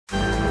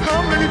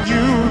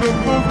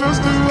beautiful girls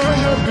do I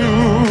have to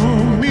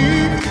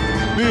meet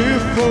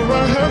before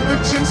I have the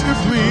chance to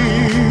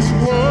please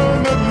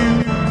one of you?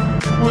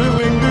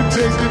 Willing to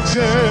take a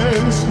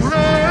chance,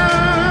 ready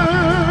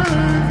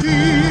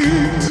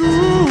to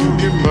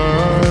give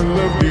my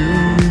love to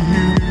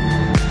you.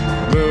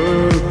 The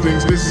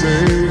things they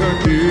say I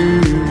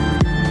give.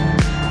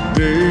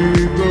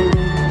 Day though,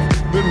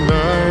 the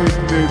night,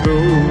 day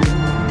though,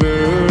 the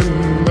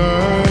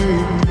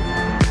night,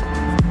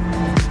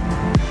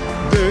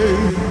 day.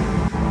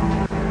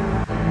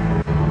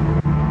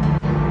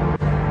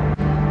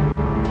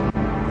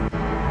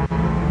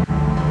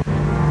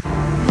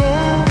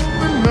 Though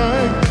the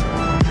night,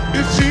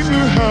 if she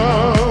knew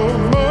how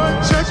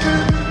much I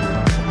can,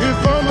 if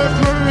I left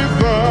her, if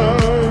I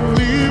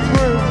leave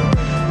her,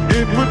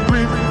 it would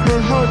break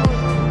her heart.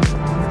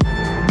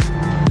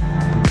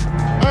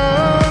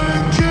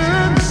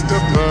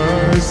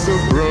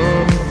 Myself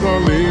from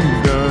falling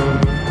down.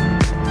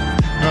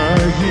 I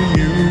hear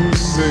you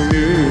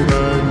saying I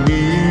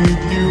need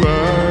you,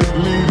 I'm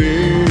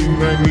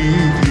bleeding, I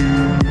need you.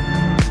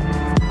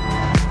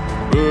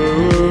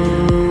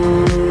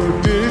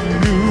 But if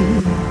you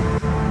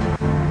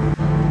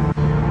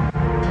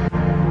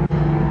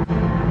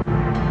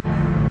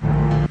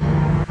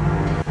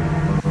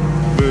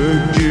the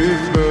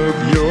gift of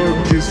your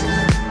kiss,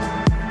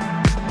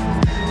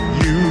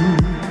 you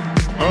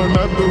are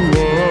not the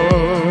one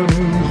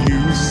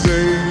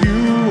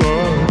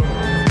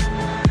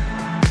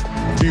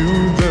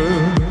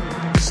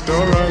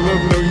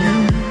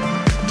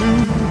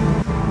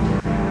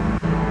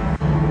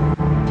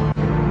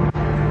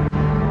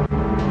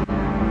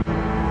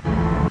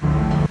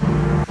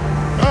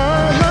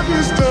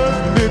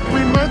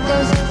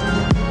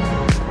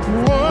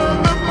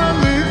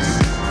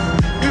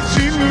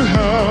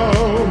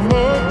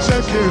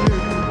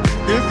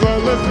if I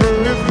left her,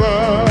 if I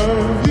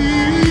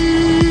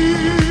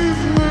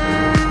leave her,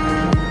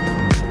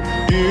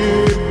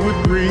 it would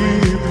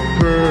grieve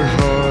her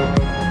heart.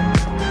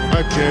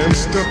 I can't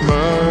stop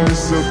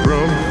myself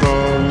from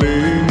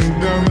falling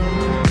down,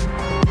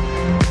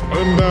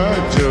 and I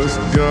just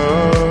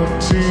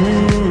got to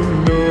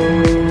know,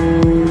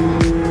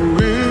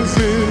 is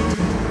it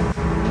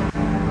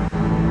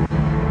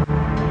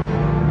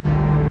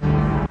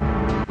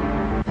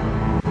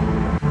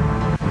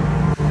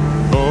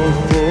all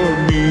for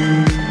me?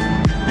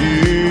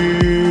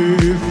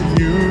 If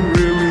you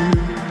really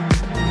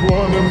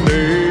wanna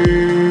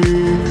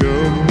make a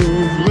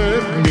move,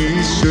 let me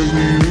show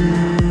you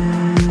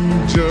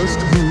just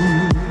who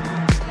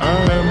I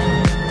am.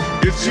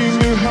 If she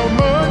knew how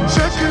much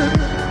I could,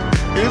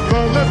 if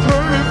I left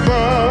her, if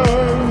I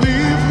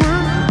leave her,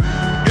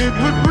 it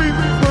would break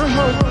her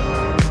heart.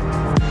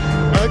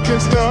 I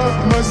can't stop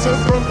myself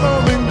from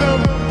falling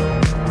down.